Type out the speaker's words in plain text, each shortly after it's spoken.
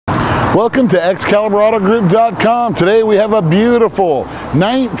Welcome to ExcaliburAutoGroup.com. Today we have a beautiful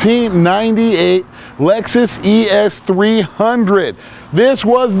 1998 Lexus ES300. This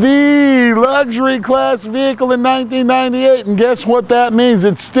was the luxury class vehicle in 1998, and guess what that means?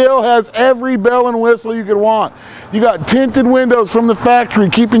 It still has every bell and whistle you could want. You got tinted windows from the factory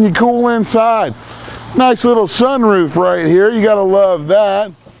keeping you cool inside. Nice little sunroof right here. You gotta love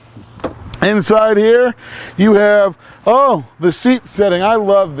that. Inside here, you have, the seat setting. I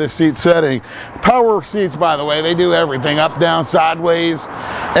love this seat setting. Power seats, by the way, they do everything, up, down, sideways.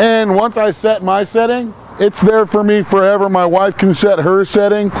 And once I set my setting, it's there for me forever. My wife can set her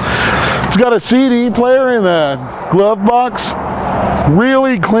setting. It's got a CD player in the glove box.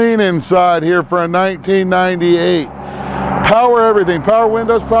 Really clean inside here for a 1998. Power everything. Power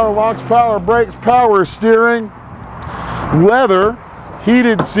windows, power locks, power brakes, power steering. Leather,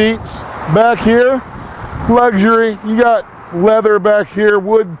 heated seats. Back here, luxury. You got leather back here,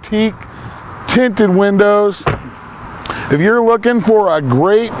 wood teak, tinted windows. If you're looking for a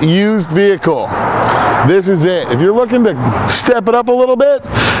great used vehicle, this is it. If you're looking to step it up a little bit,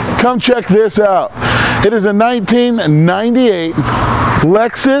 come check this out. It is a 1998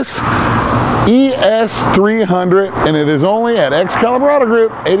 Lexus ES300, and it is only at Excalibur Auto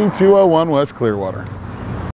Group, 8201 West Clearwater.